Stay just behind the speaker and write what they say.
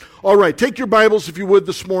All right, take your Bibles, if you would,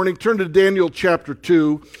 this morning. Turn to Daniel chapter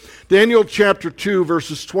 2. Daniel chapter 2,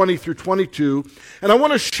 verses 20 through 22. And I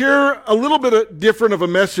want to share a little bit different of a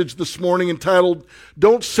message this morning entitled,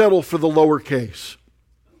 Don't Settle for the Lowercase.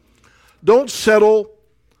 Don't settle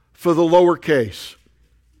for the lowercase.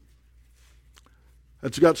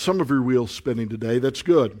 That's got some of your wheels spinning today. That's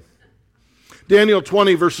good. Daniel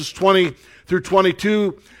 20, verses 20 through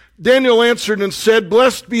 22. Daniel answered and said,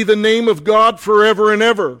 Blessed be the name of God forever and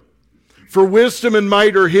ever. For wisdom and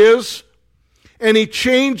might are his, and he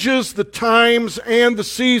changes the times and the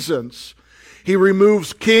seasons. He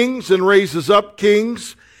removes kings and raises up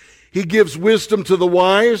kings. He gives wisdom to the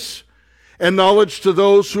wise and knowledge to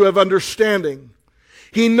those who have understanding.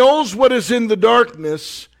 He knows what is in the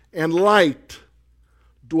darkness, and light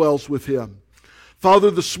dwells with him. Father,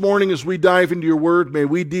 this morning as we dive into your word, may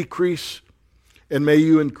we decrease and may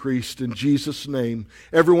you increase in Jesus' name.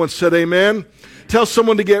 Everyone said amen. Tell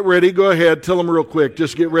someone to get ready. Go ahead. Tell them real quick.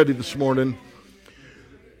 Just get ready this morning.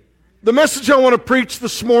 The message I want to preach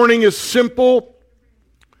this morning is simple,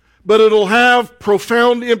 but it'll have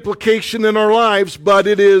profound implication in our lives, but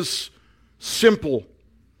it is simple.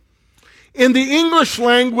 In the English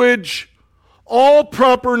language, all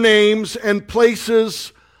proper names and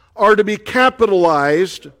places are to be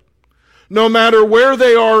capitalized no matter where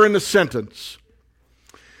they are in a sentence.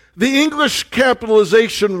 The English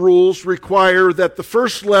capitalization rules require that the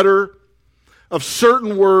first letter of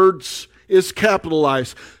certain words is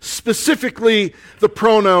capitalized. Specifically, the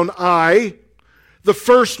pronoun I, the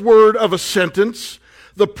first word of a sentence,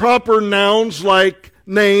 the proper nouns like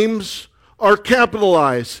names are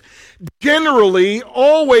capitalized. Generally,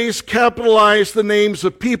 always capitalize the names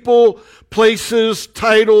of people, places,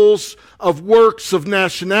 titles, of works, of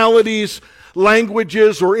nationalities,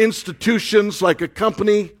 languages, or institutions like a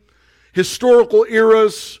company, historical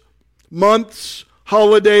eras, months,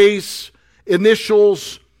 holidays,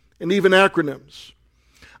 initials, and even acronyms.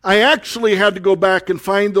 I actually had to go back and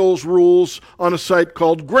find those rules on a site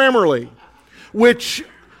called Grammarly, which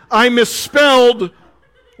I misspelled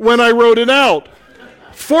when I wrote it out.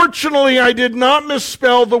 Fortunately, I did not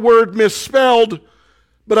misspell the word misspelled,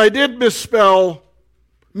 but I did misspell.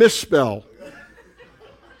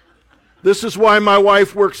 This is why my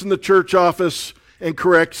wife works in the church office and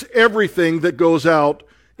corrects everything that goes out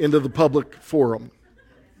into the public forum.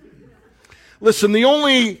 Listen, the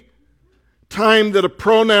only time that a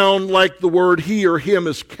pronoun like the word he or him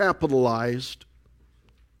is capitalized,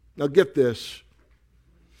 now get this,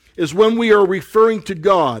 is when we are referring to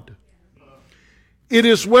God. It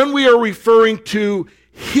is when we are referring to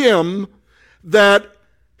him that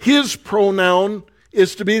his pronoun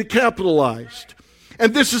is to be capitalized.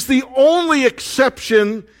 And this is the only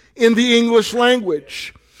exception in the English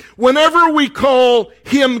language. Whenever we call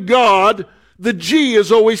him God, the G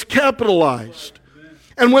is always capitalized.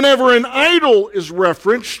 And whenever an idol is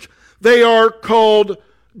referenced, they are called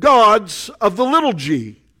gods of the little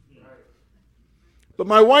g. But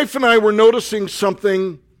my wife and I were noticing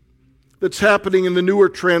something that's happening in the newer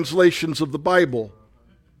translations of the Bible.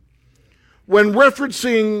 When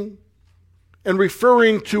referencing and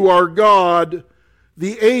referring to our God,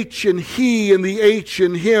 the H in he and the H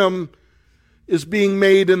in him is being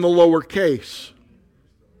made in the lowercase.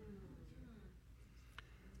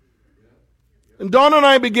 And Dawn and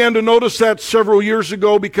I began to notice that several years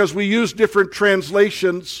ago because we used different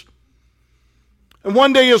translations. And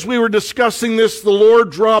one day as we were discussing this, the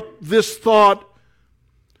Lord dropped this thought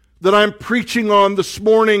that I'm preaching on this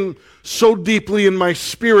morning so deeply in my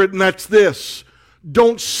spirit, and that's this: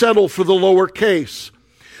 don't settle for the lowercase.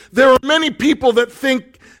 There are many people that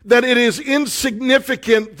think that it is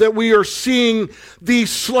insignificant that we are seeing these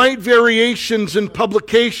slight variations in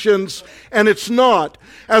publications, and it's not.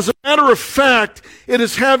 As a matter of fact, it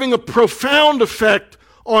is having a profound effect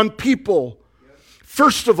on people.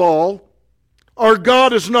 First of all, our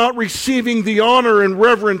God is not receiving the honor and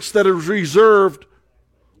reverence that is reserved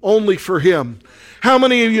only for him. How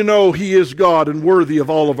many of you know he is God and worthy of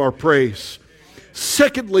all of our praise?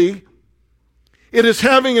 Secondly, it is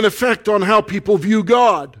having an effect on how people view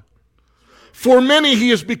God. For many,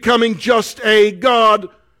 he is becoming just a God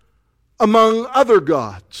among other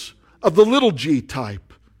gods of the little g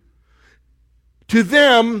type. To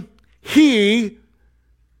them, he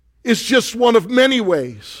is just one of many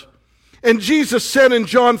ways. And Jesus said in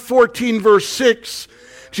John 14, verse 6,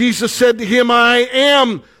 Jesus said to him, I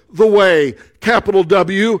am the way, capital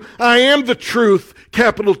W. I am the truth,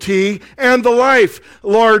 capital T, and the life,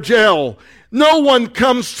 large L. No one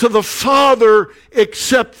comes to the Father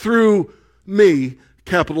except through me,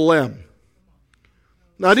 capital M.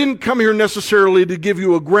 Now, I didn't come here necessarily to give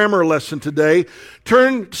you a grammar lesson today.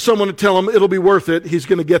 Turn to someone and tell him it'll be worth it. He's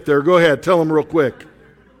going to get there. Go ahead. Tell him real quick.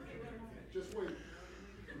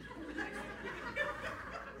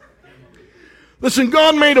 Listen,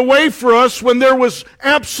 God made a way for us when there was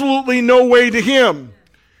absolutely no way to Him.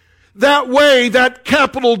 That way, that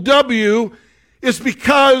capital W, is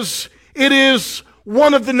because it is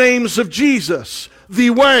one of the names of Jesus,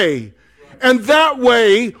 the way. And that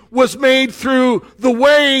way was made through the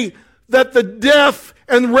way that the death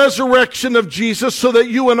and resurrection of Jesus, so that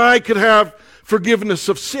you and I could have forgiveness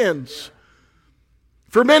of sins.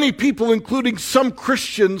 For many people, including some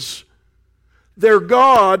Christians, their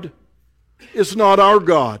God is not our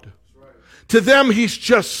God. To them, He's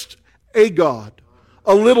just a God,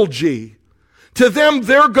 a little g. To them,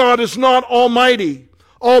 their God is not almighty,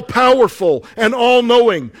 all-powerful, and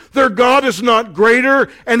all-knowing. Their God is not greater,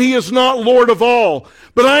 and He is not Lord of all.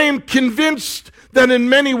 But I am convinced that in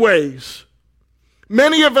many ways,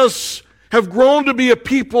 many of us have grown to be a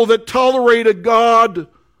people that tolerate a God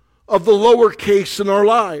of the lowercase in our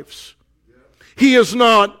lives. He is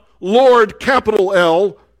not Lord, capital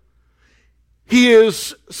L. He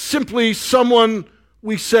is simply someone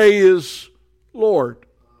we say is Lord,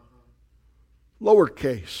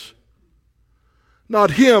 lowercase.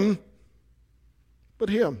 Not Him, but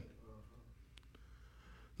Him.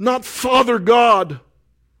 Not Father God,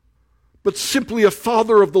 but simply a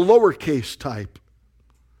Father of the lowercase type.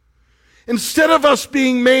 Instead of us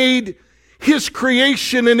being made His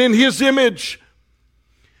creation and in His image,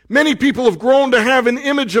 many people have grown to have an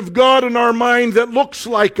image of God in our mind that looks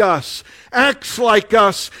like us, acts like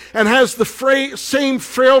us, and has the same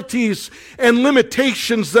frailties and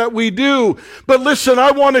limitations that we do. But listen,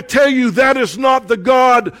 I want to tell you that is not the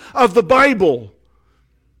God of the Bible.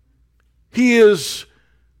 He is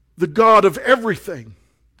the God of everything,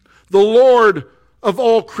 the Lord of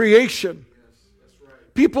all creation.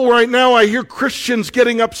 People right now, I hear Christians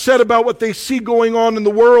getting upset about what they see going on in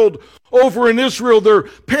the world. Over in Israel, they're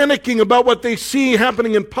panicking about what they see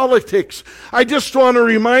happening in politics. I just want to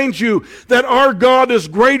remind you that our God is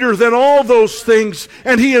greater than all those things,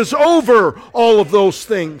 and He is over all of those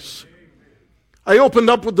things. I opened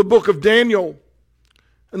up with the book of Daniel,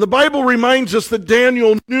 and the Bible reminds us that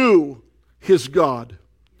Daniel knew his God.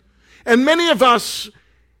 And many of us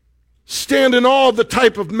stand in awe of the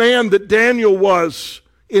type of man that Daniel was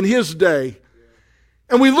in his day.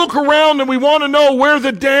 And we look around and we want to know where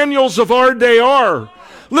the Daniels of our day are.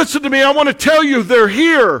 Listen to me, I want to tell you they're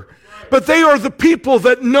here. But they are the people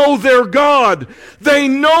that know their God. They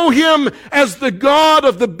know Him as the God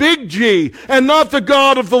of the big G and not the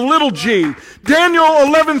God of the little g. Daniel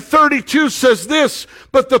 11:32 says this,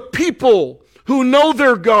 "But the people who know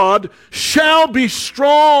their God shall be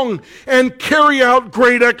strong and carry out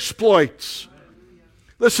great exploits."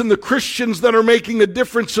 Listen, the Christians that are making a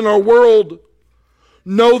difference in our world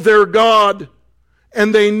know their God,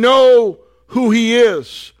 and they know who He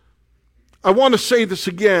is. I want to say this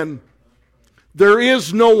again. There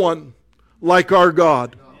is no one like our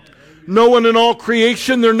God. No one in all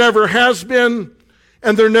creation. There never has been,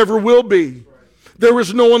 and there never will be. There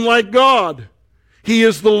is no one like God. He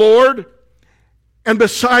is the Lord, and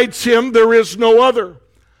besides Him, there is no other.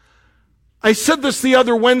 I said this the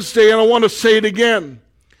other Wednesday, and I want to say it again.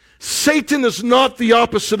 Satan is not the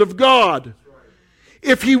opposite of God.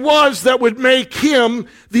 If he was, that would make him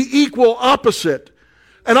the equal opposite.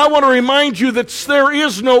 And I want to remind you that there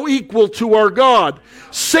is no equal to our God.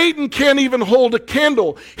 Satan can't even hold a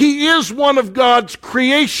candle. He is one of God's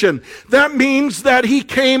creation. That means that he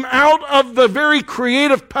came out of the very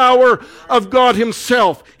creative power of God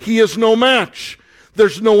Himself. He is no match.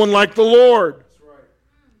 There's no one like the Lord.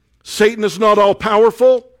 Satan is not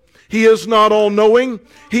all-powerful. He is not all-knowing.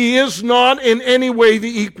 He is not in any way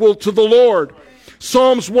the equal to the Lord.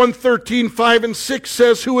 Psalms 113:5 and 6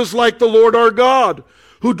 says, "Who is like the Lord our God,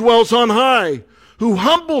 who dwells on high, who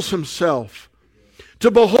humbles Himself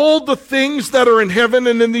to behold the things that are in heaven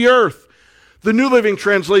and in the earth." The New Living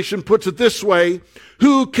Translation puts it this way,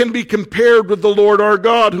 "Who can be compared with the Lord our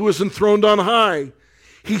God, who is enthroned on high?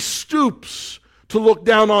 He stoops to look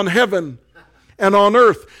down on heaven and on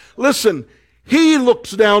earth." Listen, He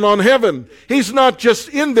looks down on heaven. He's not just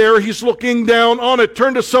in there, He's looking down on it.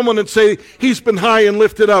 Turn to someone and say, He's been high and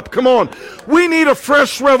lifted up. Come on. We need a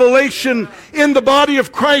fresh revelation in the body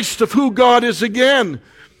of Christ of who God is again.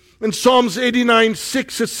 In Psalms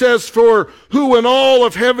 89:6 it says, "For who in all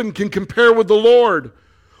of heaven can compare with the Lord?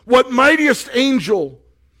 What mightiest angel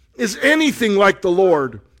is anything like the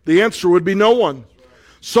Lord?" The answer would be no one.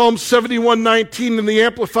 Psalm 71:19 in the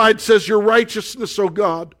Amplified says, "Your righteousness, O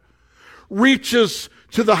God, reaches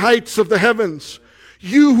to the heights of the heavens.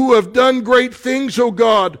 You who have done great things, O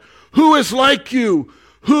God, who is like you?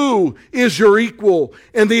 Who is your equal?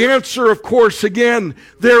 And the answer, of course, again,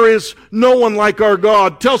 there is no one like our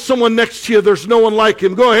God. Tell someone next to you there's no one like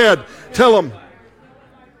him. Go ahead, tell them.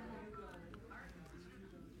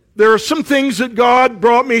 There are some things that God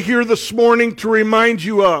brought me here this morning to remind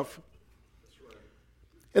you of.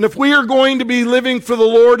 And if we are going to be living for the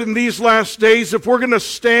Lord in these last days, if we're going to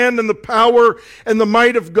stand in the power and the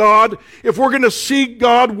might of God, if we're going to see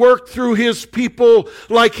God work through his people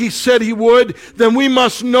like he said he would, then we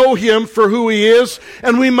must know him for who he is,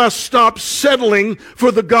 and we must stop settling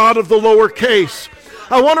for the God of the lowercase.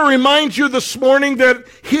 I want to remind you this morning that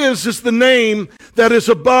his is the name that is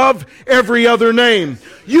above every other name.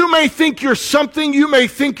 You may think you're something, you may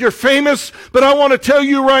think you're famous, but I want to tell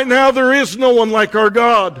you right now, there is no one like our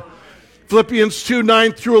God. Philippians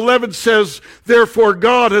 2:9-11 says, therefore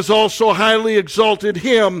God has also highly exalted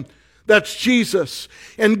him, that's Jesus,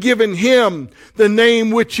 and given him the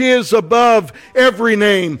name which is above every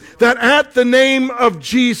name, that at the name of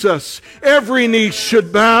Jesus every knee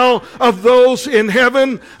should bow, of those in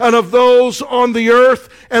heaven and of those on the earth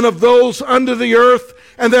and of those under the earth,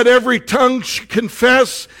 and that every tongue should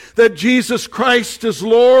confess that Jesus Christ is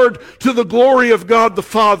Lord, to the glory of God the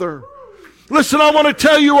Father. Listen, I want to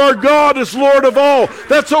tell you our God is Lord of all.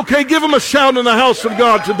 That's okay. Give him a shout in the house of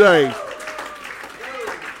God today.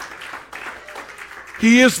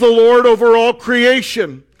 He is the Lord over all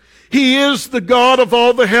creation. He is the God of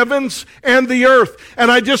all the heavens and the earth. And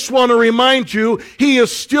I just want to remind you, he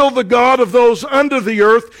is still the God of those under the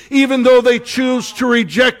earth, even though they choose to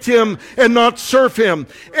reject him and not serve him.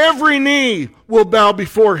 Every knee will bow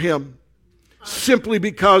before him, simply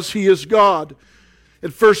because he is God. In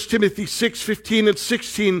 1 Timothy 6:15 and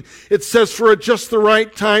 16, it says, for at just the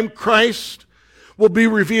right time, Christ will be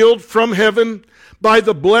revealed from heaven by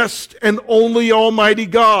the blessed and only Almighty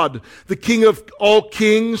God, the King of all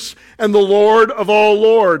kings and the Lord of all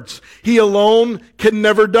lords. He alone can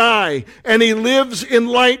never die, and he lives in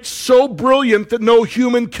light so brilliant that no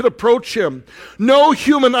human can approach him. No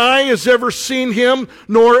human eye has ever seen him,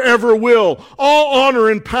 nor ever will. All honor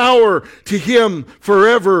and power to him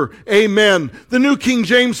forever. Amen. The New King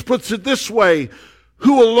James puts it this way,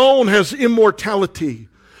 who alone has immortality,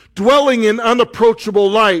 dwelling in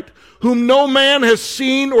unapproachable light, whom no man has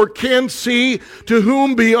seen or can see, to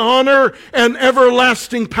whom be honor and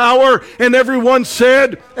everlasting power. And everyone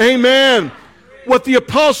said, amen. What the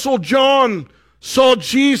Apostle John saw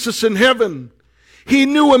Jesus in heaven, he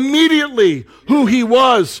knew immediately who he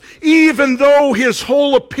was, even though his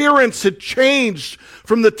whole appearance had changed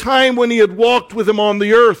from the time when he had walked with him on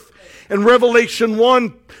the earth. In Revelation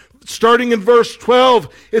 1, starting in verse 12,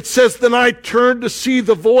 it says, then I turned to see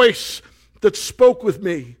the voice that spoke with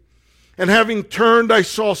me. And having turned, I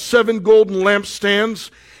saw 7 golden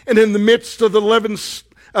lampstands, and in the midst of the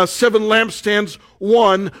 7 lampstands,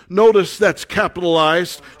 one, notice that's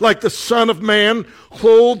capitalized, like the Son of Man,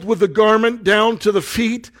 clothed with a garment down to the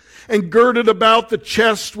feet, and girded about the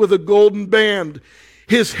chest with a golden band.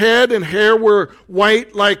 His head and hair were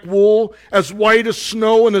white like wool, as white as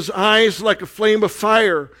snow, and his eyes like a flame of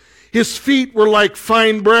fire. His feet were like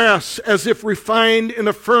fine brass, as if refined in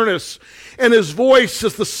a furnace, and his voice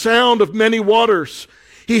is the sound of many waters.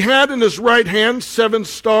 He had in his right hand 7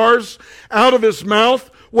 stars. Out of his mouth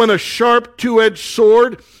went a sharp 2-edged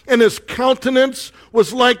sword, and his countenance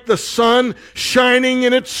was like the sun shining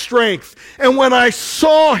in its strength. And when I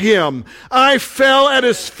saw him, I fell at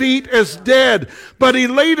his feet as dead. But he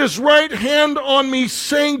laid his right hand on me,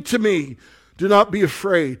 saying to me, do not be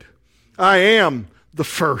afraid. I am the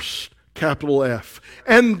first, capital F,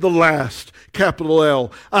 and the last, capital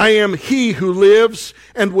L. I am he who lives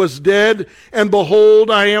and was dead, and behold,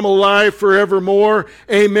 I am alive forevermore.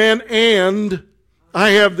 Amen. And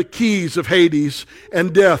I have the keys of Hades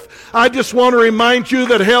and death. I just want to remind you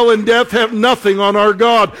that hell and death have nothing on our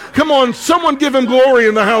God. Come on, someone give him glory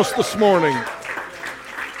in the house this morning.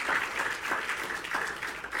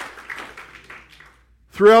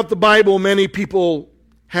 Throughout the Bible, many people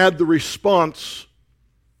had the response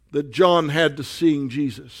that John had to seeing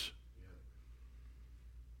Jesus.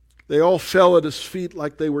 They all fell at his feet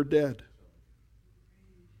like they were dead.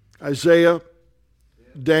 Isaiah,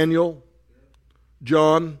 Daniel,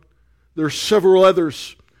 John, there are several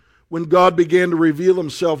others. When God began to reveal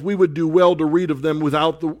himself, we would do well to read of them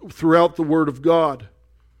throughout the Word of God.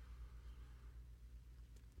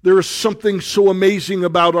 There is something so amazing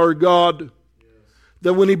about our God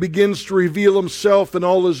that when he begins to reveal himself in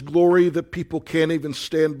all his glory, that people can't even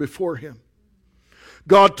stand before him.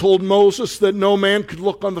 God told Moses that no man could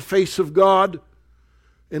look on the face of God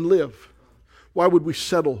and live. Why would we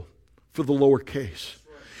settle for the lowercase.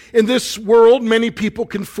 In this world, many people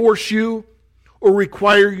can force you or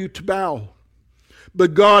require you to bow.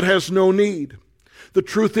 But God has no need. The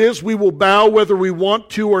truth is, we will bow whether we want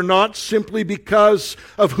to or not simply because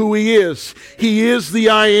of who He is. He is the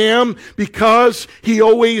I am because He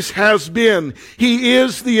always has been. He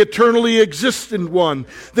is the eternally existent one.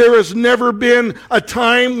 There has never been a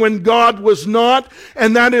time when God was not,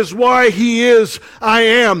 and that is why He is I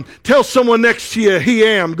am. Tell someone next to you, He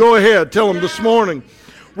am. Go ahead, tell them this morning.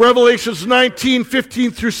 Revelations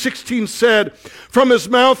 19:15-16 said, "From His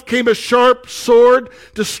mouth came a sharp sword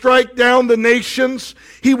to strike down the nations.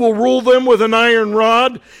 He will rule them with an iron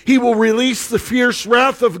rod. He will release the fierce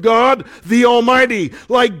wrath of God, the Almighty,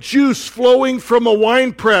 like juice flowing from a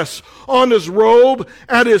winepress. On His robe,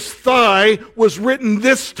 at His thigh, was written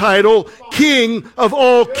this title, King of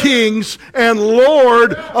all kings and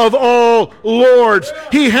Lord of all lords."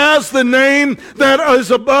 He has the name that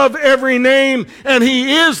is above every name, and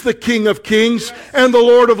He is the King of kings and the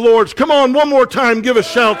Lord of lords. Come on, one more time, give a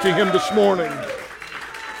shout to Him this morning.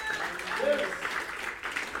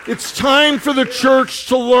 It's time for the church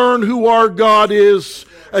to learn who our God is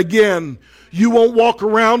again. You won't walk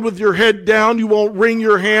around with your head down. You won't wring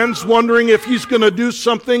your hands wondering if He's going to do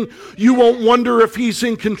something. You won't wonder if He's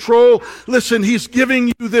in control. Listen, He's giving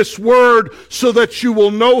you this word so that you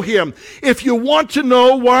will know Him. If you want to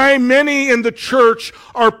know why many in the church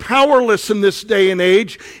are powerless in this day and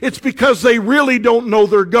age, it's because they really don't know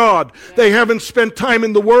their God. They haven't spent time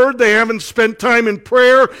in the Word. They haven't spent time in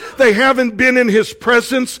prayer. They haven't been in His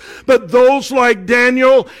presence. But those like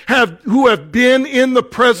Daniel who have been in the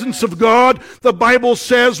presence of God, the Bible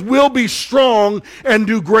says, will be strong and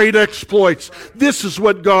do great exploits. This is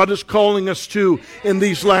what God is calling us to in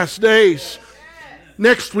these last days.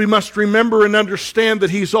 Next, we must remember and understand that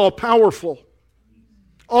He's all-powerful.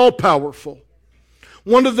 All-powerful.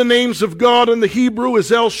 One of the names of God in the Hebrew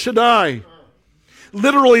is El Shaddai.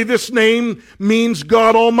 Literally, this name means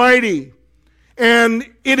God Almighty. And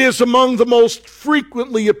it is among the most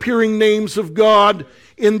frequently appearing names of God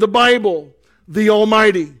in the Bible, the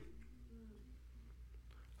Almighty.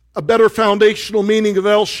 A better foundational meaning of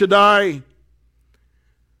El Shaddai,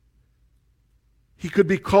 He could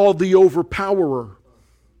be called the Overpowerer,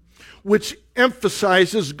 which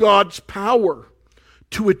emphasizes God's power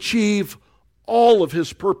to achieve all of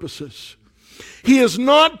His purposes. He is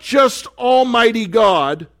not just Almighty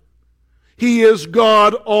God, He is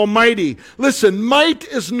God Almighty. Listen, might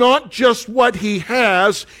is not just what He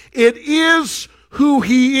has, it is who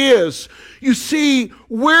He is. You see,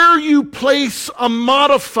 where you place a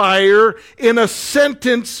modifier in a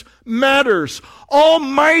sentence matters.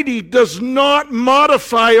 Almighty does not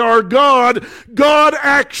modify our God. God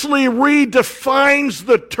actually redefines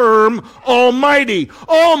the term Almighty.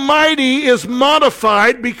 Almighty is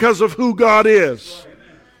modified because of who God is.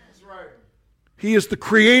 He is the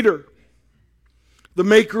Creator, the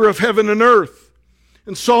Maker of heaven and earth.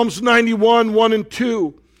 In Psalms 91, 1 and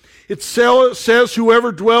 2, it says,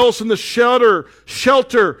 "Whoever dwells in the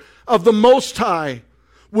shelter of the Most High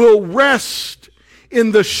will rest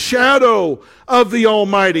in the shadow of the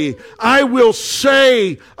Almighty. I will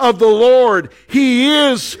say of the Lord, He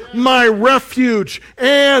is my refuge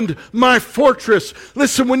and my fortress."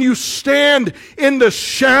 Listen, when you stand in the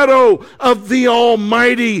shadow of the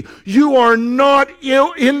Almighty, you are not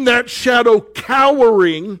in that shadow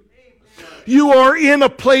cowering. You are in a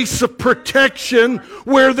place of protection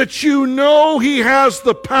where that you know He has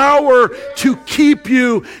the power to keep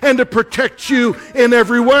you and to protect you in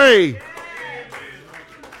every way.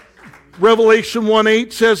 Revelation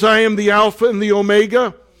 1:8 says, "I am the Alpha and the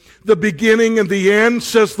Omega, the beginning and the end,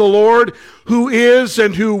 says the Lord, who is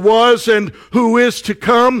and who was and who is to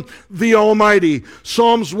come, the Almighty."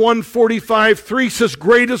 Psalms 145:3 says,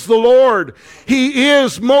 "Great is the Lord. He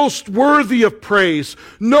is most worthy of praise.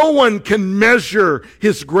 No one can measure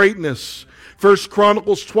His greatness." 1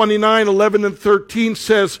 Chronicles 29:11 and 13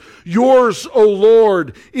 says, "Yours, O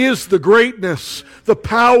Lord, is the greatness, the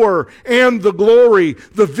power, and the glory,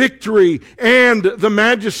 the victory, and the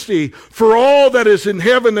majesty. For all that is in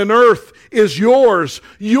heaven and earth is yours.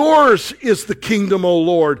 Yours is the kingdom, O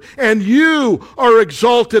Lord, and you are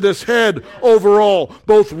exalted as head over all.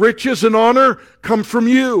 Both riches and honor come from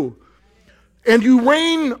you, and you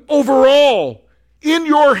reign over all. In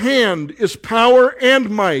your hand is power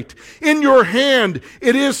and might. In your hand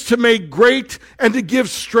it is to make great and to give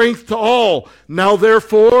strength to all. Now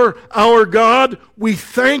therefore, our God, we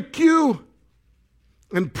thank you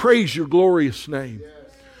and praise your glorious name."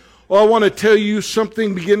 Yes. Well, I want to tell you,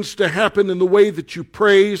 something begins to happen in the way that you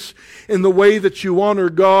praise, in the way that you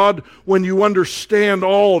honor God, when you understand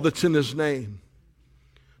all that's in His name.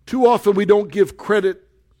 Too often we don't give credit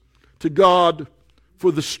to God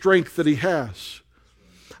for the strength that He has.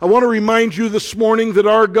 I want to remind you this morning that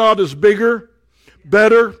our God is bigger,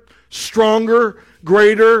 better, stronger,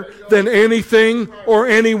 greater than anything or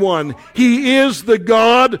anyone. He is the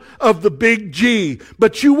God of the big G.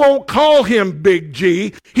 But you won't call Him Big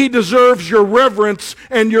G. He deserves your reverence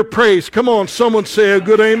and your praise. Come on, someone say a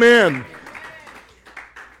good amen.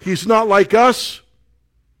 He's not like us.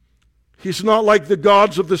 He's not like the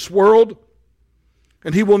gods of this world.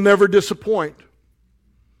 And He will never disappoint.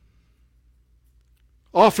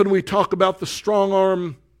 Often we talk about the strong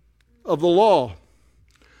arm of the law.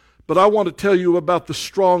 But I want to tell you about the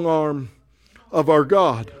strong arm of our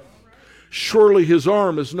God. Surely His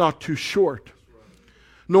arm is not too short,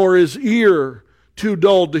 nor His ear too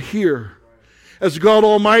dull to hear. As God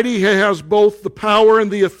Almighty, He has both the power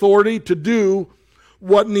and the authority to do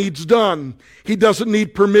what needs done. He doesn't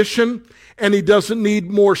need permission, and He doesn't need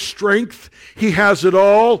more strength. He has it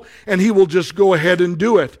all, and He will just go ahead and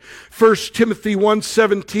do it. 1 Timothy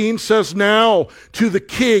 1:17 says, "Now to the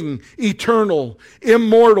King, eternal,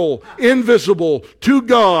 immortal, invisible, to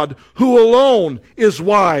God, who alone is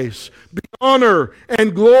wise, be honor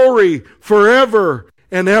and glory forever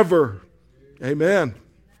and ever." Amen.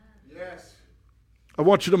 Yes. I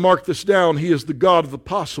want you to mark this down. He is the God of the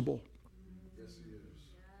possible.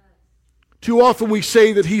 Too often we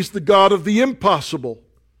say that He's the God of the impossible.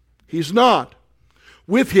 He's not.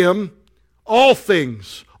 With Him, all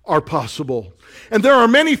things are possible. And there are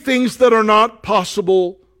many things that are not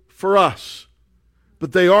possible for us,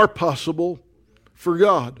 but they are possible for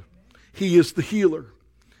God. He is the healer.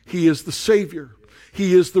 He is the Savior.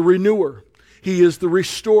 He is the renewer. He is the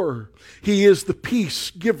restorer. He is the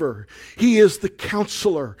peace giver. He is the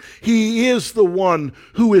counselor. He is the one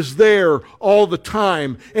who is there all the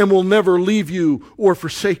time and will never leave you or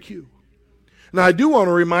forsake you. Now, I do want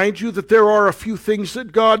to remind you that there are a few things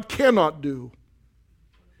that God cannot do.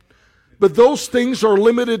 But those things are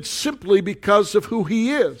limited simply because of who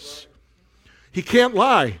He is. He can't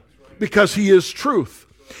lie because He is truth.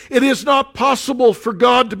 It is not possible for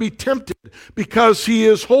God to be tempted because He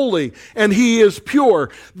is holy and He is pure.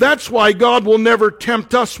 That's why God will never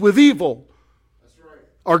tempt us with evil. That's right.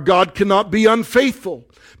 Our God cannot be unfaithful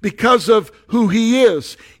because of who He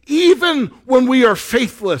is. Even when we are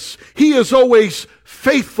faithless, He is always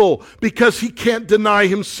faithful because He can't deny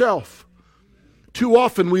Himself. Too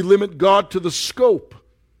often we limit God to the scope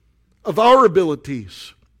of our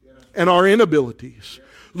abilities and our inabilities.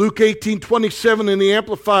 Luke 18:27 in the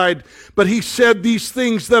Amplified, "But He said these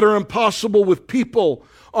things that are impossible with people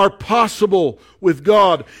are possible with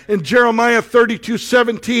God." In Jeremiah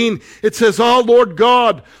 32:17, it says, "Ah, Lord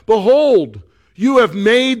God, behold, you have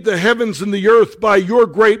made the heavens and the earth by your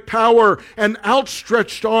great power and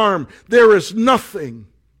outstretched arm. There is nothing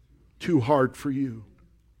too hard for you."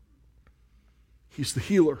 He's the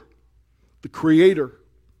healer, the creator.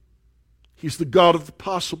 He's the God of the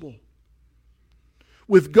possible.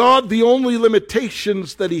 With God, the only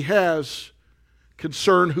limitations that He has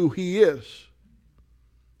concern who He is.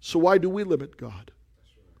 So why do we limit God?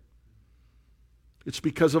 It's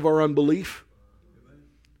because of our unbelief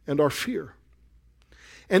and our fear.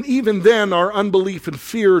 And even then, our unbelief and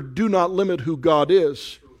fear do not limit who God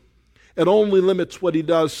is. It only limits what He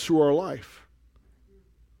does through our life.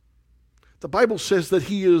 The Bible says that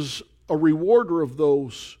He is a rewarder of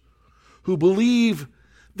those who believe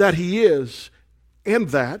that He is, and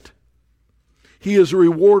that He is a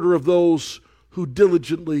rewarder of those who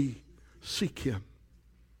diligently seek Him.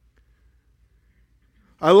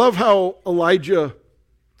 I love how Elijah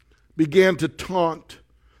began to taunt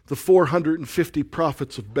the 450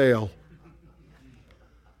 prophets of Baal.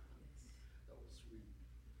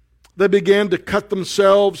 They began to cut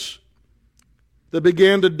themselves. They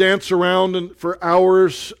began to dance around for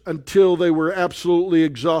hours until they were absolutely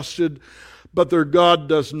exhausted, but their God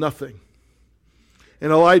does nothing.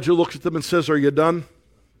 And Elijah looks at them and says, "Are you done?"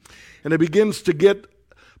 And he begins to get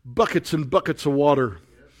buckets and buckets of water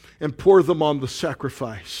and pour them on the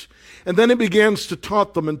sacrifice. And then he begins to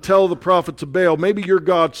taunt them and tell the prophets of Baal, maybe your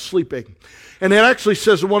God's sleeping. And it actually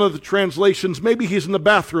says in one of the translations, maybe He's in the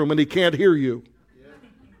bathroom and He can't hear you.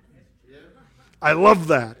 I love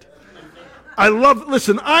that. I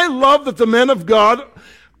love that the men of God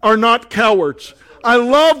are not cowards. I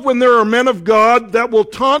love when there are men of God that will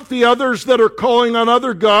taunt the others that are calling on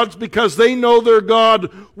other gods because they know their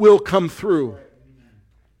God will come through.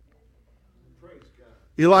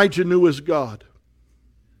 Elijah knew his God.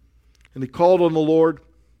 And he called on the Lord,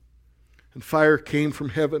 and fire came from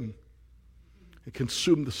heaven and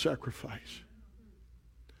consumed the sacrifice.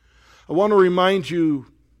 I want to remind you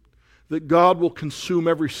that God will consume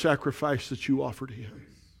every sacrifice that you offer to Him.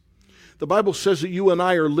 The Bible says that you and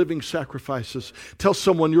I are living sacrifices. Tell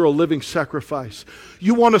someone you're a living sacrifice.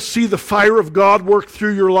 You want to see the fire of God work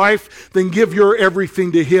through your life? Then give your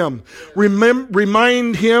everything to Him.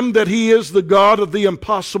 Remind Him that He is the God of the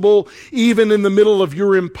impossible, even in the middle of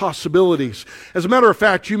your impossibilities. As a matter of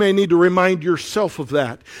fact, you may need to remind yourself of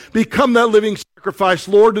that. Become that living sacrifice.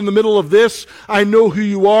 Lord, in the middle of this, I know who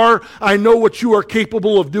you are. I know what you are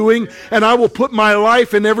capable of doing, and I will put my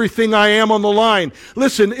life and everything I am on the line.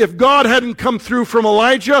 Listen, if God hadn't come through from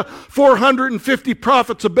Elijah, 450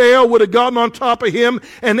 prophets of Baal would have gotten on top of him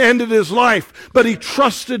and ended his life. But he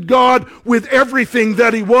trusted God with everything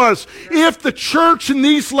that he was. If the church in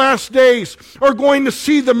these last days are going to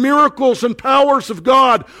see the miracles and powers of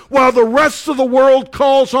God, while the rest of the world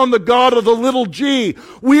calls on the God of the little g,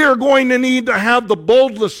 we are going to need to have the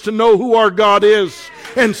boldness to know who our God is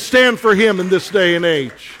and stand for Him in this day and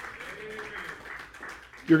age.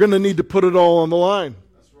 You're going to need to put it all on the line.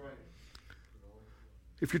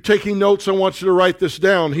 If you're taking notes, I want you to write this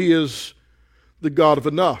down. He is the God of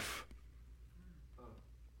enough.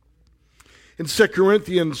 In 2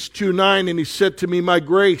 Corinthians 2:9, and he said to me, my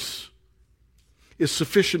grace is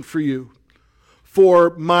sufficient for you,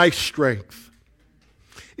 for my strength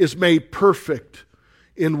is made perfect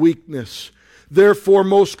in weakness. Therefore,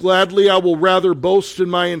 most gladly, I will rather boast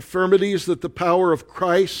in my infirmities, that the power of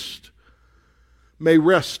Christ may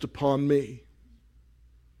rest upon me.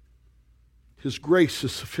 His grace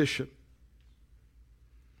is sufficient.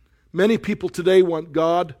 Many people today want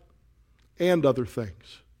God and other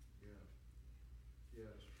things.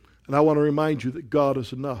 And I want to remind you that God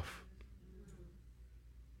is enough.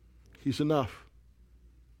 He's enough.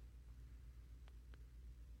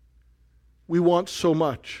 We want so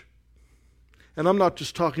much. And I'm not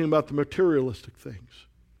just talking about the materialistic things.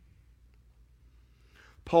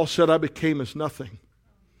 Paul said, I became as nothing.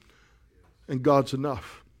 And God's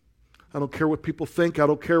enough. I don't care what people think. I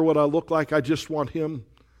don't care what I look like. I just want Him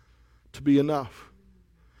to be enough.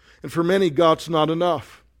 And for many, God's not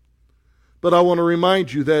enough. But I want to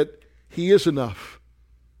remind you that He is enough.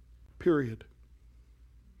 Period.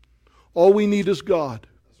 All we need is God.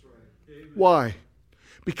 Why?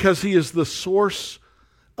 Because He is the source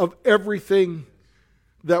of everything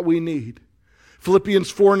that we need.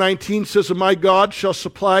 Philippians 4:19 says, my God shall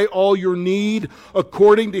supply all your need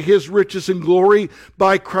according to His riches and glory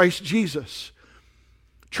by Christ Jesus.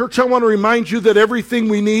 Church, I want to remind you that everything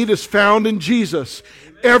we need is found in Jesus.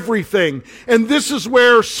 Everything. And this is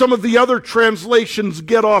where some of the other translations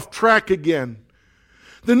get off track again.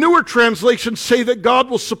 The newer translations say that God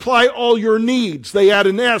will supply all your needs. They add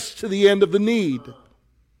an S to the end of the need.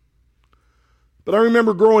 But I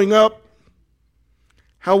remember growing up,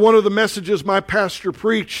 how one of the messages my pastor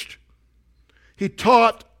preached, he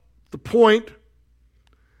taught the point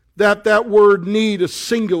that that word need is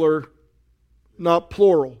singular, not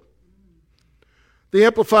plural. The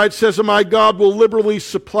Amplified says, my God will liberally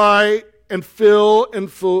supply and fill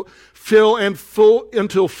until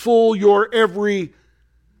full your every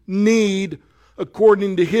need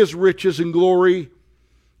according to His riches and glory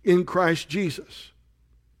in Christ Jesus.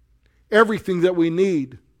 Everything that we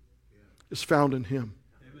need is found in Him.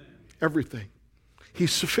 Everything.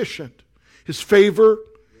 He's sufficient. His favor,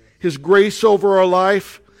 His grace over our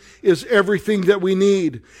life is everything that we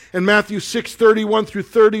need. In Matthew 6:31 through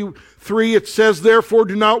 33, it says, therefore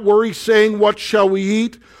do not worry, saying, what shall we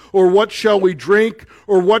eat? Or what shall we drink?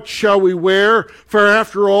 Or what shall we wear? For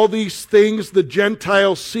after all these things the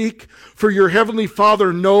Gentiles seek. For your heavenly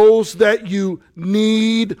Father knows that you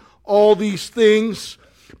need all these things.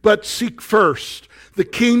 But seek first the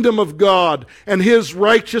kingdom of God and His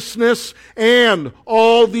righteousness, and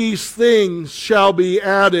all these things shall be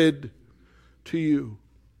added to you.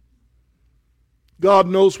 God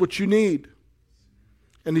knows what you need,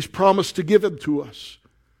 and He's promised to give it to us.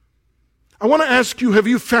 I want to ask you, have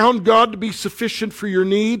you found God to be sufficient for your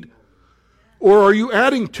need, or are you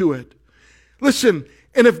adding to it? Listen,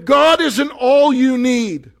 and if God isn't all you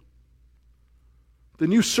need,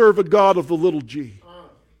 then you serve a God of the little g.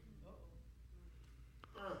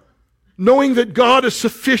 Knowing that God is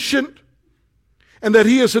sufficient and that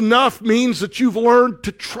He is enough means that you've learned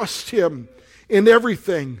to trust Him in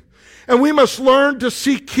everything. And we must learn to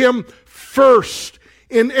seek Him first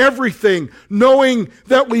in everything, knowing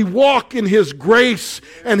that we walk in His grace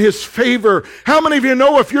and His favor. How many of you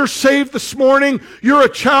know if you're saved this morning, you're a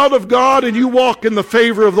child of God and you walk in the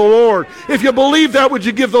favor of the Lord? If you believe that, would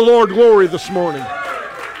you give the Lord glory this morning?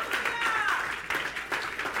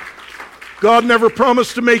 God never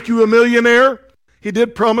promised to make you a millionaire. He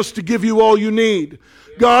did promise to give you all you need.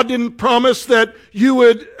 God didn't promise that you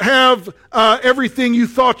would have everything you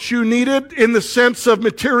thought you needed in the sense of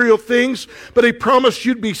material things, but He promised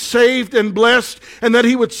you'd be saved and blessed, and that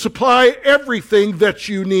He would supply everything that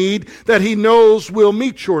you need, that He knows will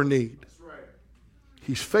meet your need.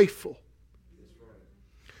 He's faithful.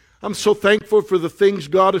 I'm so thankful for the things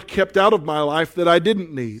God has kept out of my life that I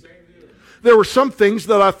didn't need. There were some things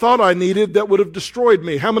that I thought I needed that would have destroyed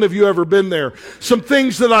me. How many of you ever been there? Some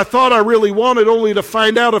things that I thought I really wanted, only to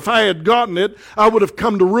find out if I had gotten it, I would have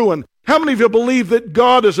come to ruin. How many of you believe that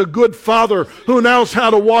God is a good Father who knows how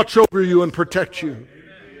to watch over you and protect you?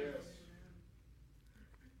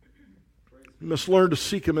 You must learn to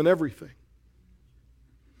seek Him in everything.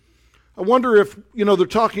 I wonder if, they're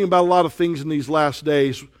talking about a lot of things in these last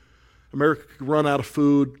days. America could run out of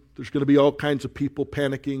food. There's going to be all kinds of people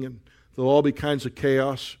panicking, and there'll all be kinds of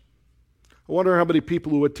chaos. I wonder how many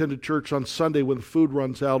people who attended church on Sunday when the food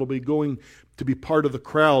runs out will be going to be part of the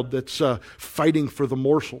crowd that's fighting for the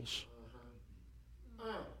morsels.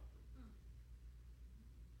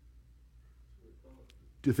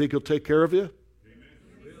 Do you think He'll take care of you?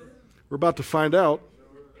 We're about to find out.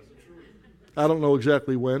 I don't know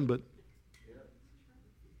exactly when, but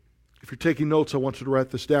if you're taking notes, I want you to write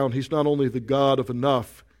this down. He's not only the God of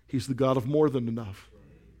enough, He's the God of more than enough.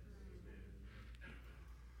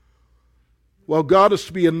 While God is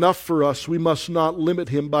to be enough for us, we must not limit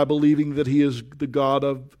Him by believing that He is the God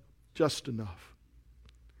of just enough.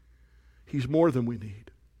 He's more than we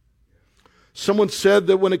need. Someone said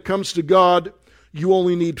that when it comes to God, you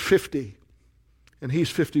only need 50, and He's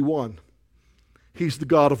 51. He's the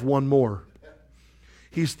God of one more.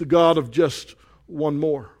 He's the God of just one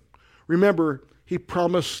more. Remember, He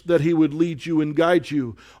promised that He would lead you and guide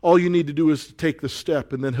you. All you need to do is to take the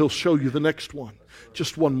step, and then He'll show you the next one.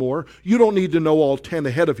 Just one more. You don't need to know all 10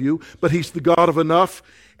 ahead of you, but He's the God of enough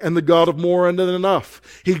and the God of more than enough.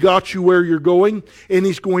 He got you where you're going, and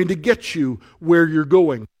He's going to get you where you're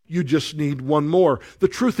going. You just need one more. The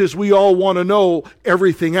truth is, we all want to know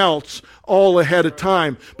everything else all ahead of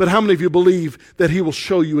time. But how many of you believe that He will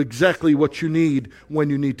show you exactly what you need when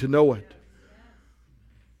you need to know it?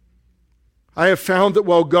 I have found that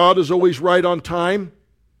while God is always right on time,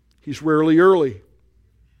 He's rarely early.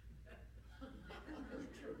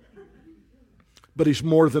 But He's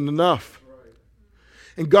more than enough.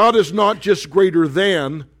 And God is not just greater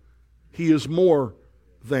than, He is more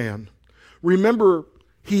than. Remember,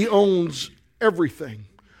 He owns everything.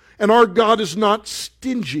 And our God is not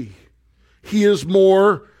stingy. He is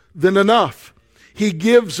more than enough. He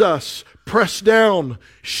gives us pressed down,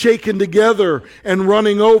 shaken together, and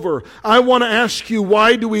running over. I want to ask you,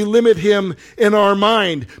 why do we limit Him in our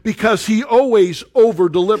mind? Because He always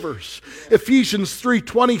over-delivers. Ephesians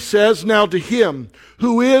 3:20 says, "Now to Him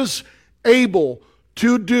who is able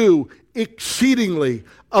to do exceedingly,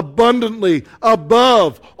 abundantly,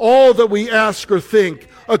 above all that we ask or think,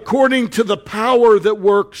 according to the power that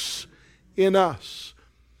works in us."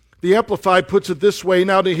 The Amplified puts it this way,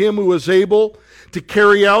 "Now to Him who is able to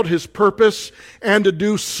carry out His purpose and to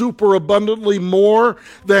do superabundantly more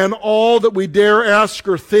than all that we dare ask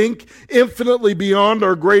or think, infinitely beyond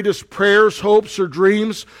our greatest prayers, hopes, or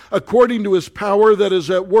dreams, according to His power that is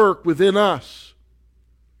at work within us."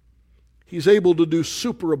 He's able to do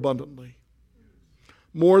superabundantly,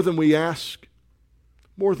 more than we ask,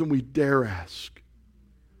 more than we dare ask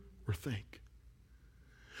or think.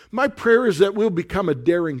 My prayer is that we'll become a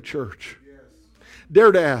daring church.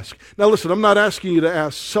 Dare to ask. Now listen, I'm not asking you to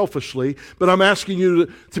ask selfishly, but I'm asking you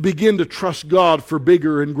to begin to trust God for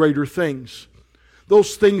bigger and greater things.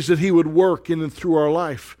 Those things that He would work in and through our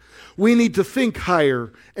life. We need to think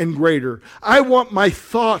higher and greater. I want my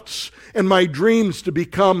thoughts and my dreams to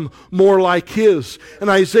become more like His. In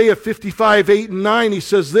Isaiah 55:8-9, He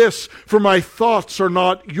says this, "For my thoughts are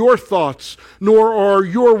not your thoughts, nor are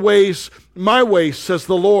your ways my ways, says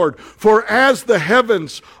the Lord. For as the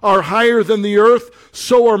heavens are higher than the earth,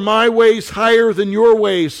 so are my ways higher than your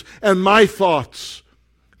ways, and my thoughts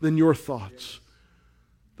than your thoughts."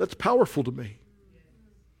 That's powerful to me.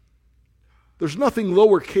 There's nothing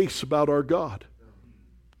lowercase about our God.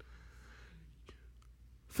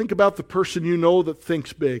 Think about the person you know that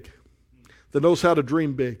thinks big, that knows how to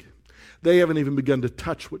dream big. They haven't even begun to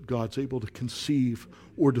touch what God's able to conceive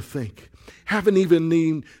or to think. Haven't even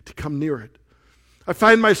needed to come near it. I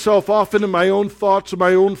find myself often in my own thoughts and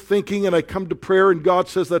my own thinking, and I come to prayer and God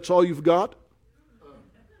says, "That's all you've got?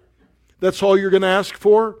 That's all you're going to ask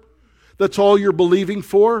for? That's all you're believing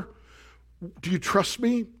for? Do you trust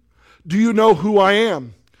me? Do you know who I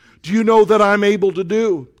am? Do you know that I'm able to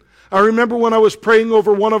do?" I remember when I was praying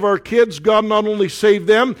over one of our kids, God not only saved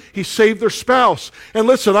them, He saved their spouse. And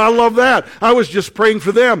listen, I love that. I was just praying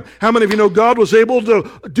for them. How many of you know God was able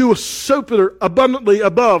to do super abundantly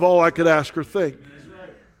above all I could ask or think?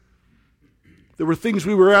 There were things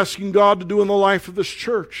we were asking God to do in the life of this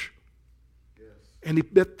church. And He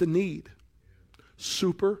met the need.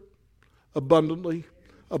 Super abundantly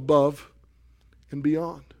above and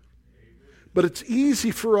beyond. But it's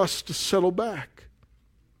easy for us to settle back.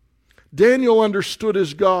 Daniel understood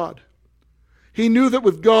his God. He knew that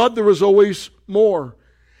with God there was always more.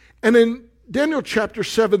 And in Daniel chapter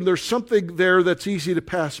 7, there's something there that's easy to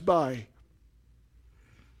pass by.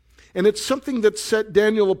 And it's something that set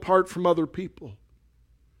Daniel apart from other people.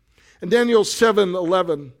 In Daniel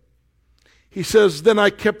 7:11, he says, "Then I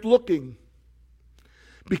kept looking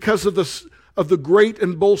because of the great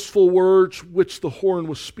and boastful words which the horn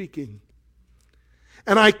was speaking.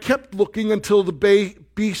 And I kept looking until the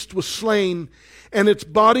beast was slain and its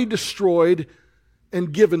body destroyed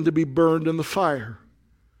and given to be burned in the fire."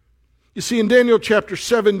 You see, in Daniel chapter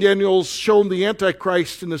 7, Daniel's shown the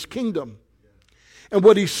Antichrist in his kingdom. And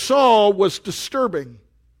what he saw was disturbing.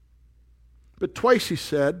 But twice he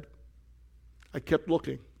said, I kept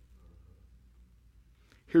looking.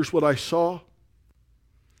 Here's what I saw,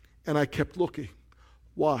 and I kept looking.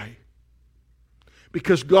 Why?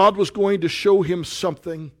 Because God was going to show him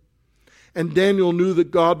something, and Daniel knew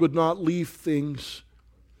that God would not leave things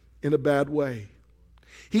in a bad way.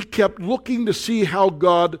 He kept looking to see how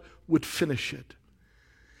God would finish it.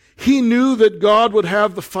 He knew that God would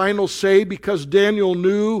have the final say because Daniel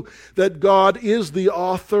knew that God is the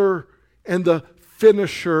author and the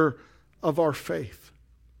finisher of our faith.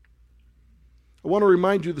 I want to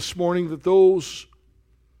remind you this morning that those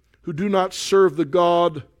who do not serve the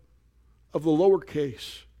God of the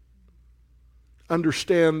lowercase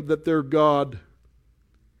understand that their God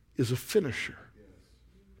is a finisher.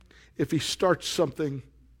 If He starts something,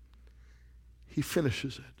 He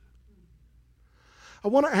finishes it. I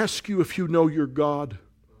want to ask you if you know your God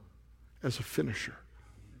as a finisher.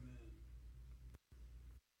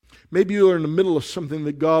 Maybe you're in the middle of something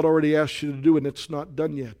that God already asked you to do and it's not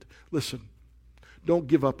done yet. Listen, don't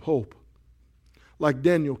give up hope. Like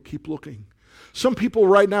Daniel, keep looking. Some people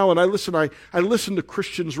right now, and I listen to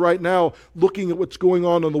Christians right now looking at what's going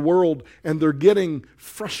on in the world, and they're getting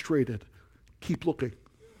frustrated. Keep looking.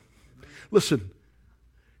 Listen,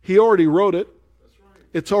 He already wrote it.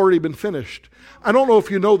 It's already been finished. I don't know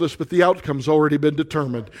if you know this, but the outcome's already been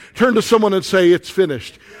determined. Turn to someone and say, it's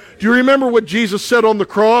finished. Do you remember what Jesus said on the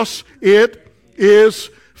cross? It is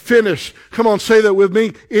finished. Come on, say that with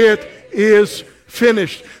me. It is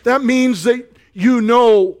finished. That means that you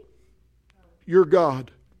know your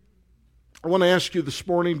God. I want to ask you this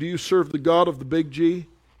morning, do you serve the God of the big G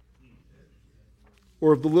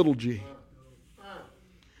or of the little g?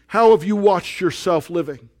 How have you watched yourself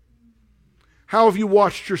living? How have you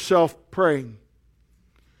watched yourself praying?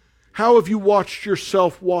 How have you watched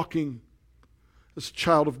yourself walking as a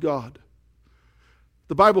child of God?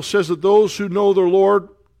 The Bible says that those who know their Lord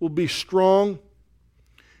will be strong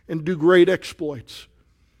and do great exploits.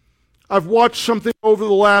 I've watched something over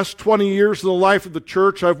the last 20 years in the life of the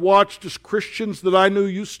church. I've watched as Christians that I knew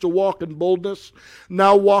used to walk in boldness,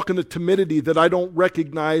 now walk in a timidity that I don't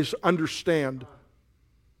recognize, understand.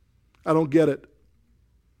 I don't get it.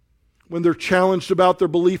 When they're challenged about their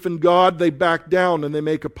belief in God, they back down and they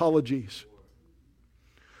make apologies.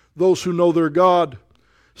 Those who know their God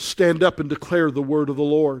stand up and declare the word of the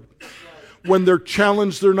Lord. When they're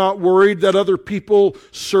challenged, they're not worried that other people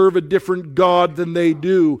serve a different God than they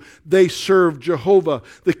do. They serve Jehovah,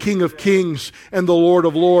 the King of Kings and the Lord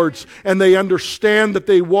of Lords. And they understand that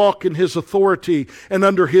they walk in His authority and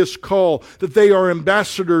under His call, that they are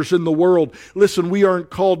ambassadors in the world. Listen, we aren't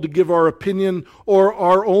called to give our opinion or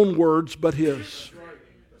our own words, but His.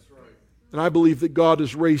 And I believe that God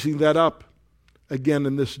is raising that up again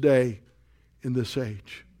in this day, in this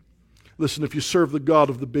age. Listen, if you serve the God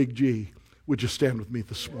of the big G, would you stand with me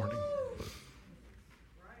this morning?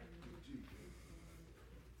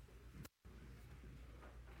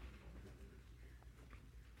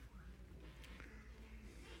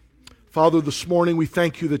 Father, this morning we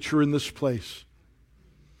thank You that You're in this place.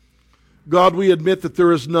 God, we admit that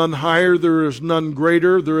there is none higher, there is none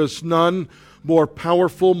greater, there is none more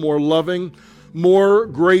powerful, more loving, more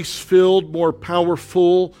grace-filled, more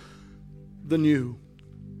powerful than You.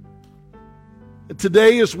 And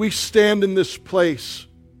today, as we stand in this place,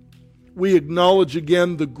 we acknowledge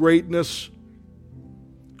again the greatness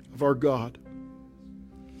of our God.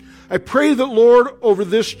 I pray that, Lord, over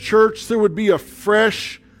this church, there would be a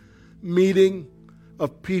fresh meeting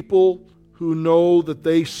of people who know that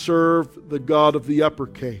they serve the God of the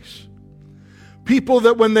uppercase. People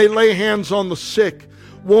that when they lay hands on the sick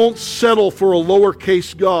won't settle for a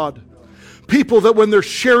lowercase God. People that when they're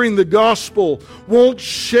sharing the gospel won't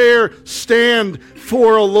stand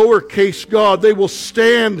for a lowercase God. They will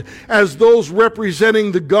stand as those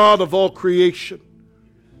representing the God of all creation.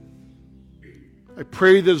 I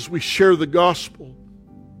pray that as we share the gospel,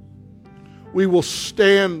 we will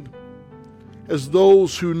stand as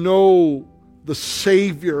those who know the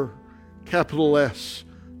Savior, capital S,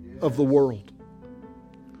 of the world.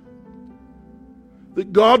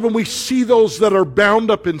 That God, when we see those that are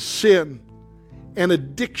bound up in sin and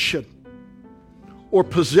addiction or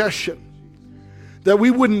possession, that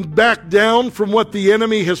we wouldn't back down from what the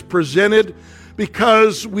enemy has presented,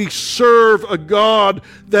 because we serve a God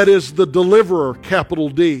that is the deliverer, capital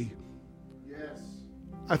D. Yes.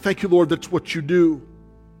 I thank you, Lord, that's what you do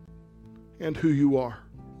and who you are.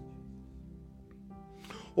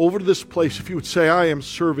 Over to this place, if you would say, I am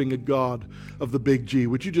serving a God of the big G.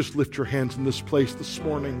 Would you just lift your hands in this place this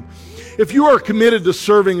morning? If you are committed to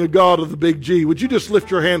serving a God of the big G, would you just lift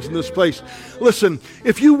your hands in this place? Listen,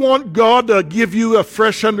 if you want God to give you a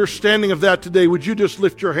fresh understanding of that today, would you just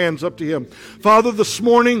lift your hands up to Him? Father, this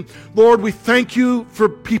morning, Lord, we thank you for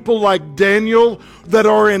people like Daniel that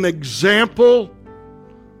are an example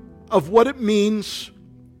of what it means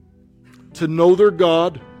to know their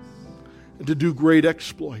God and to do great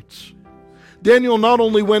exploits. Daniel not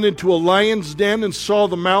only went into a lion's den and saw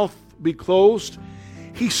the mouth be closed,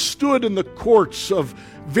 he stood in the courts of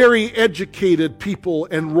very educated people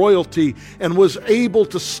and royalty and was able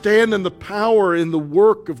to stand in the power in the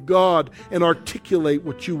work of God and articulate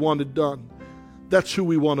what you wanted done. That's who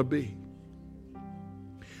we want to be.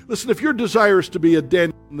 Listen, if your desire is to be a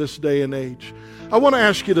Daniel in this day and age, I want to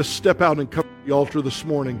ask you to step out and come to the altar this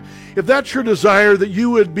morning. If that's your desire, that you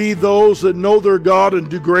would be those that know their God and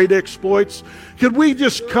do great exploits, could we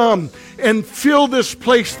just come and fill this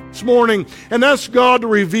place this morning and ask God to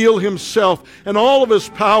reveal Himself and all of His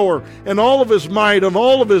power and all of His might and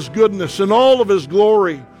all of His goodness and all of His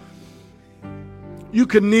glory? You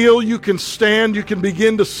can kneel, you can stand, you can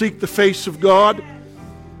begin to seek the face of God.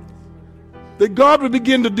 That God would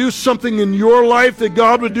begin to do something in your life, that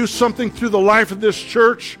God would do something through the life of this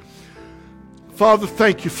church. Father,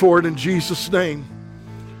 thank you for it in Jesus' name.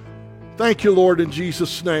 Thank you, Lord, in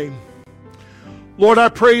Jesus' name. Lord, I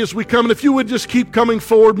pray as we come, and if you would just keep coming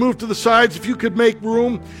forward, move to the sides, if you could make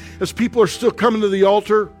room as people are still coming to the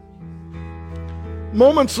altar.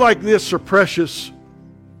 Moments like this are precious.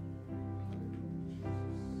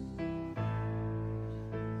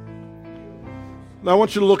 Now I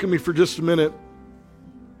want you to look at me for just a minute.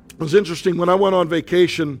 It was interesting, when I went on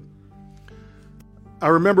vacation, I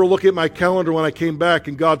remember looking at my calendar when I came back,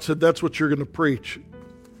 and God said, that's what you're going to preach.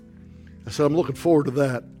 I said, I'm looking forward to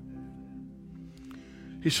that.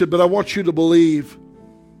 He said, but I want you to believe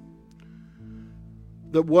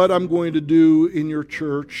that what I'm going to do in your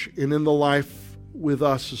church and in the life with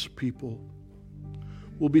us as people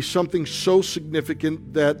will be something so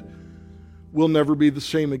significant that we'll never be the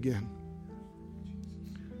same again.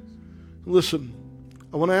 Listen,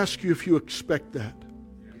 I want to ask you if you expect that.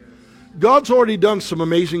 God's already done some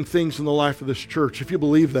amazing things in the life of this church, if you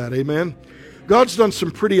believe that, amen? God's done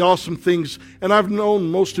some pretty awesome things, and I've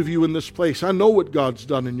known most of you in this place. I know what God's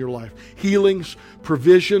done in your life. Healings,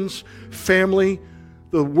 provisions, family,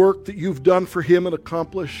 the work that you've done for Him and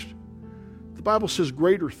accomplished. The Bible says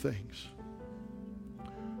greater things.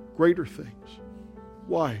 Greater things.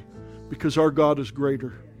 Why? Because our God is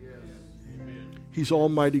greater. He's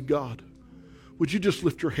Almighty God. Would you just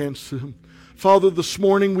lift your hands to Him? Father, this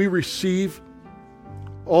morning we receive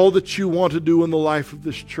all that you want to do in the life of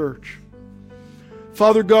this church.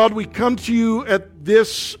 Father God, we come to you at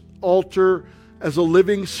this altar as a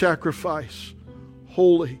living sacrifice,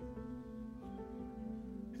 holy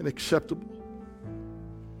and acceptable.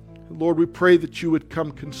 And Lord, we pray that you would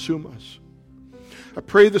come consume us. I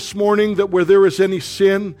pray this morning that where there is any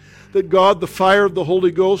sin, that God, the fire of the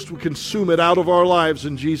Holy Ghost, will consume it out of our lives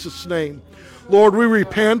in Jesus' name. Lord, we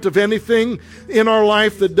repent of anything in our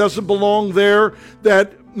life that doesn't belong there,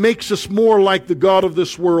 that makes us more like the God of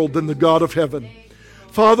this world than the God of heaven.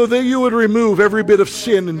 Father, that you would remove every bit of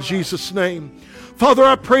sin in Jesus' name. Father,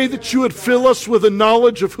 I pray that you would fill us with a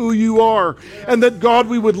knowledge of who you are, and that, God,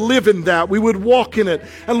 we would live in that. We would walk in it.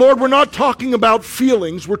 And Lord, we're not talking about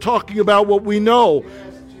feelings. We're talking about what we know.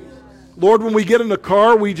 Lord, when we get in a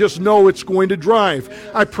car, we just know it's going to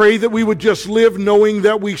drive. I pray that we would just live knowing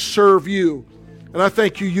that we serve you. And I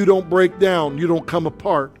thank you, you don't break down. You don't come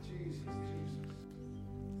apart.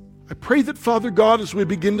 I pray that, Father God, as we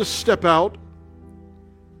begin to step out,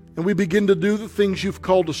 and we begin to do the things you've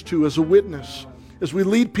called us to as a witness, as we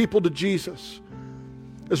lead people to Jesus,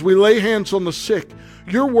 as we lay hands on the sick.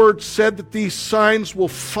 Your word said that these signs will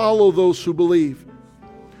follow those who believe.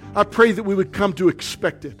 I pray that we would come to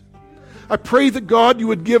expect it. I pray that, God, you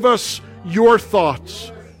would give us your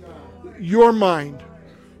thoughts, your mind,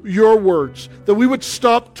 your words, that we would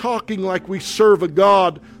stop talking like we serve a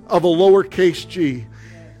God of a lowercase g,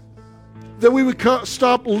 that we would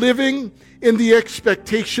stop living in the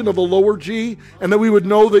expectation of a lower g, and that we would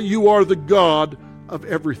know that you are the God of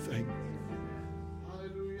everything.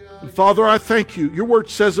 And Father, I thank you. Your word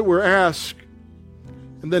says that we're asked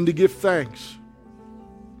and then to give thanks.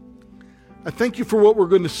 I thank you for what we're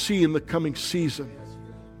going to see in the coming season.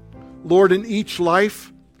 Lord, in each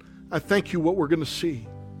life, I thank you what we're going to see.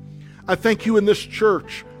 I thank you in this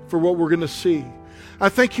church for what we're going to see. I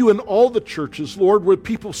thank you in all the churches, Lord, where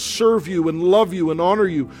people serve you and love you and honor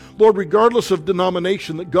you. Lord, regardless of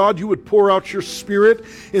denomination, that God, you would pour out your Spirit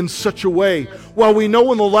in such a way. While we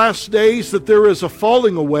know in the last days that there is a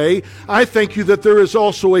falling away, I thank you that there is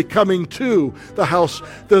also a coming to the house,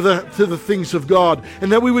 to the things of God,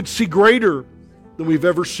 and that we would see greater than we've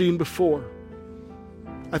ever seen before.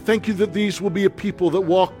 I thank you that these will be a people that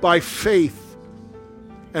walk by faith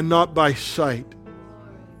and not by sight.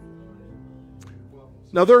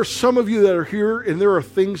 Now, there are some of you that are here, and there are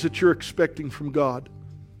things that you're expecting from God.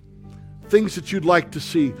 Things that you'd like to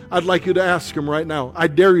see. I'd like you to ask Him right now. I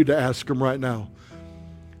dare you to ask Him right now.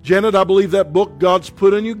 Janet, I believe that book God's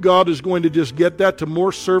put in you, God is going to just get that to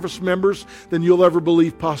more service members than you'll ever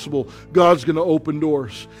believe possible. God's going to open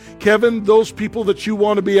doors. Kevin, those people that you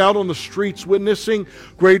want to be out on the streets witnessing,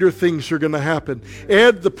 greater things are going to happen.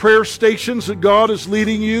 Ed, the prayer stations that God is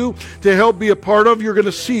leading you to help be a part of, you're going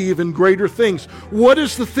to see even greater things. What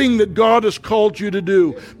is the thing that God has called you to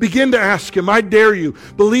do? Begin to ask Him. I dare you.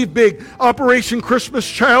 Believe big. Operation Christmas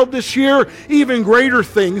Child this year, even greater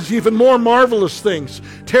things, even more marvelous things.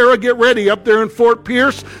 Tara, get ready up there in Fort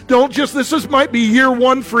Pierce. This might be year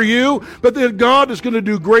one for you, but that God is going to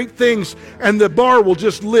do great things, and the bar will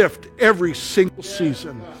just lift every single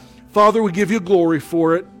season. Father, we give you glory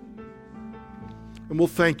for it, and we'll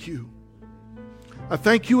thank you. I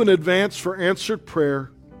thank you in advance for answered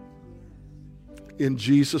prayer in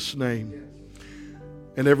Jesus' name.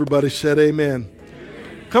 And everybody said amen.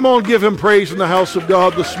 Come on, give Him praise in the house of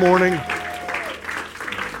God this morning.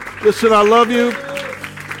 Listen, I love you.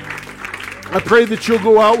 I pray that you'll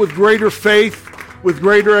go out with greater faith, with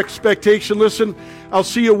greater expectation. Listen, I'll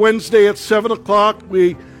see you Wednesday at 7 o'clock.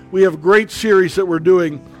 We have a great series that we're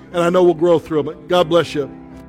doing, and I know we'll grow through them. God bless you.